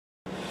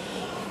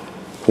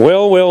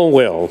Well, well,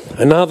 well,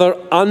 another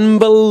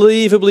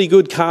unbelievably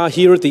good car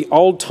here at the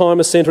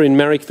Oldtimer Centre in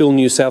Marrickville,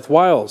 New South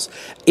Wales.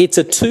 It's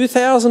a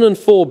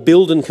 2004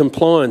 build and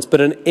compliance, but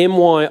an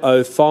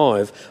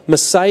MY05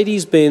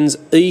 Mercedes-Benz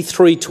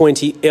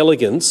E320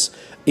 Elegance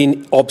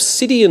in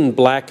obsidian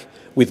black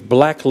with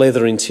black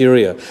leather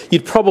interior.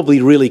 You'd probably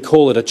really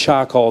call it a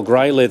charcoal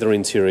grey leather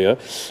interior,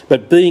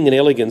 but being an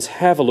Elegance,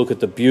 have a look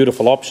at the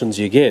beautiful options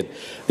you get.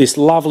 This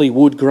lovely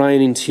wood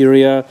grain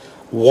interior,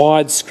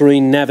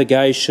 widescreen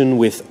navigation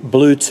with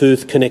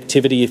Bluetooth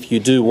connectivity if you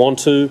do want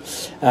to,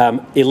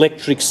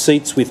 electric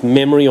seats with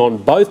memory on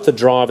both the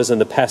driver's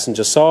and the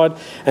passenger side,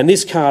 and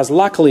this car's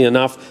luckily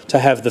enough to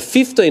have the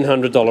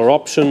 $1,500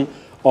 option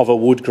of a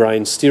wood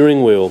grain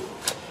steering wheel.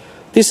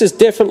 This is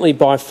definitely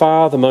by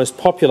far the most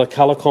popular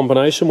colour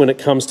combination when it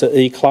comes to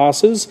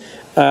E-classes.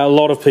 A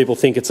lot of people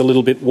think it's a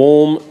little bit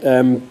warm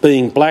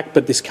being black,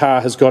 but this car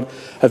has got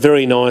a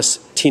very nice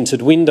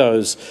tinted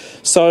windows.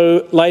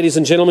 So, ladies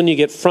and gentlemen, you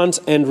get front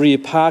and rear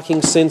parking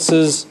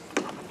sensors,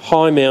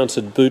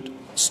 high-mounted boot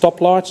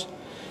stoplight,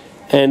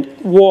 and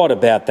what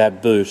about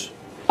that boot?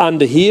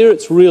 Under here,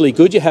 it's really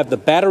good. You have the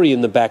battery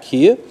in the back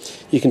here.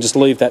 You can just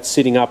leave that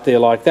sitting up there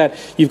like that.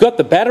 You've got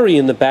the battery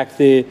in the back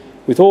there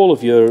with all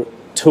of your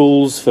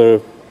tools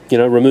for,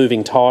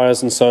 removing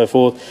tyres and so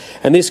forth.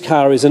 And this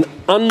car is an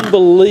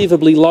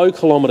unbelievably low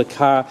kilometre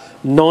car,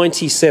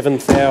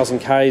 97,000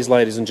 Ks,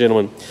 ladies and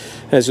gentlemen.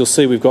 As you'll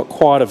see, we've got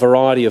quite a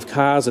variety of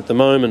cars at the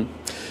moment.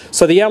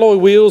 So the alloy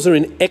wheels are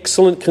in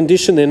excellent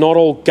condition. They're not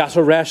all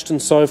gutter rashed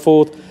and so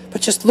forth.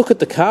 But just look at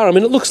the car. I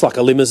mean, it looks like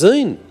a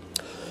limousine.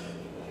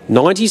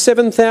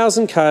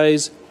 97,000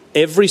 Ks,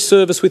 every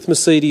service with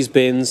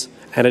Mercedes-Benz,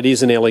 and it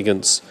is an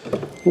Elegance.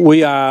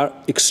 We are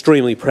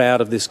extremely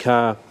proud of this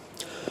car.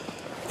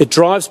 It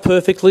drives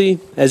perfectly,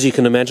 as you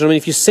can imagine. I mean,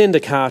 if you send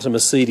a car to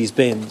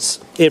Mercedes-Benz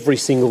every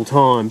single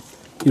time,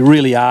 you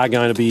really are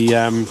going to be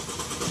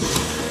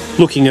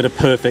looking at a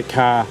perfect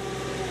car.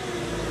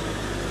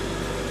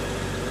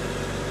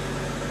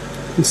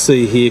 You can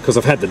see here, because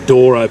I've had the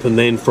door open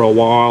then for a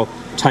while,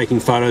 taking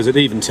photos, it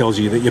even tells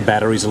you that your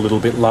battery's a little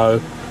bit low.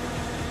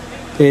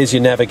 There's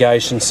your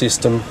navigation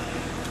system.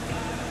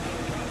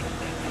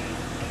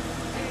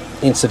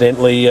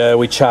 Incidentally,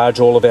 we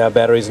charge all of our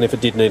batteries, and if it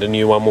did need a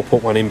new one, we'll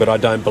put one in, but I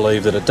don't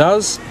believe that it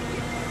does,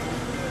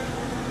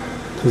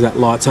 because that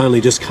light's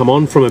only just come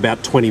on from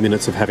about 20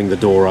 minutes of having the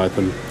door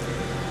open.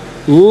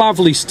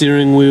 Lovely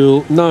steering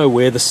wheel, no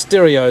wear. The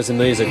stereos in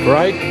these are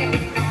great.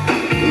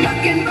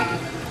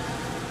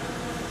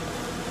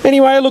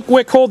 Anyway, look,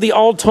 we're called the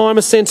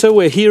Oldtimer Centre.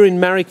 We're here in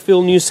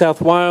Marrickville, New South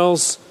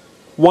Wales,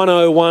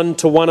 101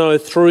 to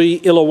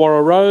 103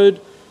 Illawarra Road.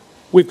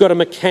 We've got a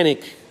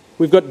mechanic,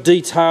 we've got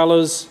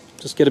detailers.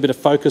 Just get a bit of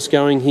focus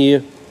going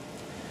here.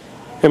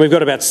 And we've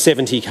got about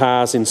 70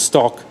 cars in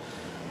stock.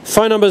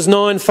 Phone number is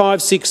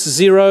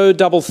 9560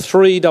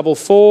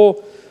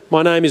 3344.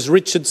 My name is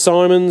Richard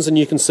Simons, and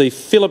you can see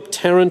Philip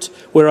Tarrant.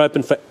 We're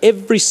open for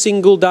every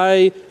single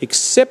day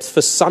except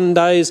for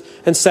Sundays,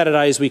 and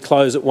Saturdays we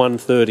close at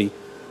 1:30.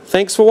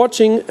 Thanks for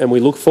watching, and we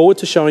look forward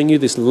to showing you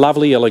this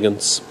lovely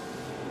Elegance.